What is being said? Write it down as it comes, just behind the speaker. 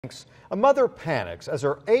A mother panics as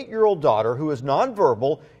her 8-year-old daughter, who is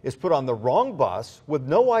nonverbal, is put on the wrong bus with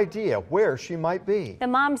no idea where she might be. The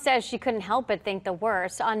mom says she couldn't help but think the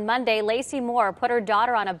worst. On Monday, Lacie Mohr put her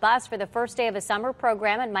daughter on a bus for the first day of a summer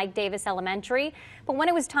program at Mike Davis Elementary. But when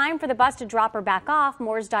it was time for the bus to drop her back off,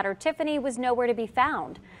 Mohr's daughter Tiffany was nowhere to be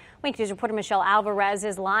found. Wink News reporter Michelle Alvarez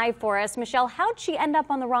is live for us. Michelle, how'd she end up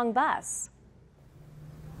on the wrong bus?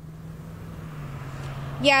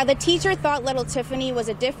 Yeah, the teacher thought little Tiffany was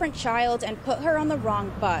a different child and put her on the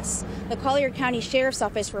wrong bus. The Collier County Sheriff's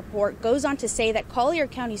Office report goes on to say that Collier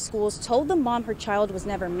County Schools told the mom her child was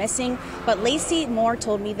never missing, but Lacie Mohr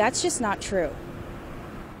told me that's just not true.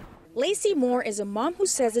 Lacie Mohr is a mom who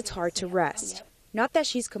says it's hard to rest. Not that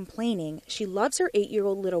she's complaining. She loves her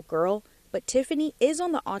 8-year-old little girl, but Tiffany is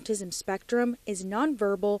on the autism spectrum, is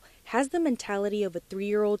nonverbal, has the mentality of a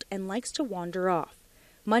 3-year-old, and likes to wander off.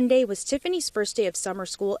 Monday was Tiffany's first day of summer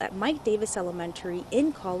school at Mike Davis Elementary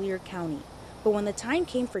in Collier County. But when the time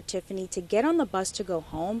came for Tiffany to get on the bus to go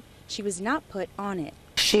home, she was not put on it.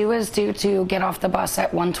 She was due to get off the bus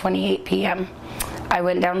at 1:28 p.m. I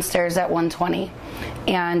went downstairs at 1:20,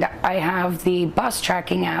 and I have the bus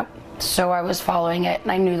tracking app, so I was following it,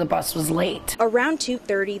 and I knew the bus was late. Around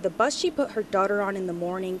 2:30, the bus she put her daughter on in the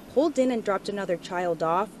morning pulled in and dropped another child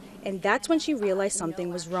off, and that's when she realized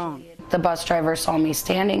something was wrong. The bus driver saw me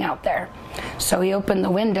standing out there, so he opened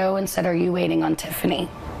the window and said, "Are you waiting on Tiffany?"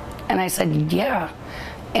 And I said, "Yeah."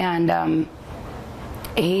 And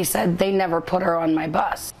he said they never put her on my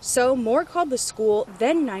bus. So Mohr called the school,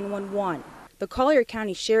 then 911. The Collier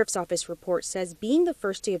County Sheriff's Office report says being the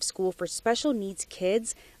first day of school for special needs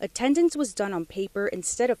kids, attendance was done on paper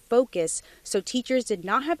instead of focus, so teachers did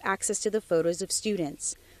not have access to the photos of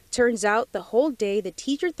students. Turns out the whole day the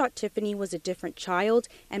teacher thought Tiffany was a different child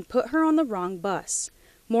and put her on the wrong bus.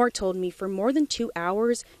 Mohr told me for more than 2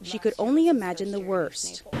 hours she could only imagine the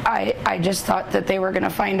worst. I just thought that they were going to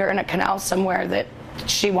find her in a canal somewhere, that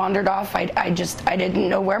she wandered off. I didn't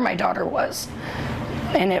know where my daughter was,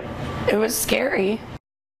 and it was scary.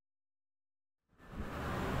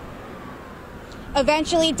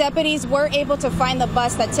 Eventually, deputies were able to find the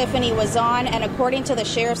bus that Tiffany was on, and according to the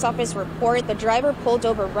Sheriff's Office report, the driver pulled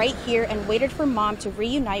over right here and waited for Mom to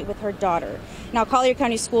reunite with her daughter. Now, Collier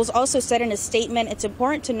County Schools also said in a statement it's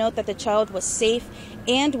important to note that the child was safe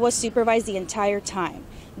and was supervised the entire time.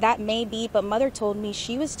 That may be, but Mother told me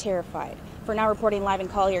she was terrified. For now, reporting live in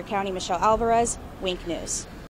Collier County, Michelle Alvarez, Wink News.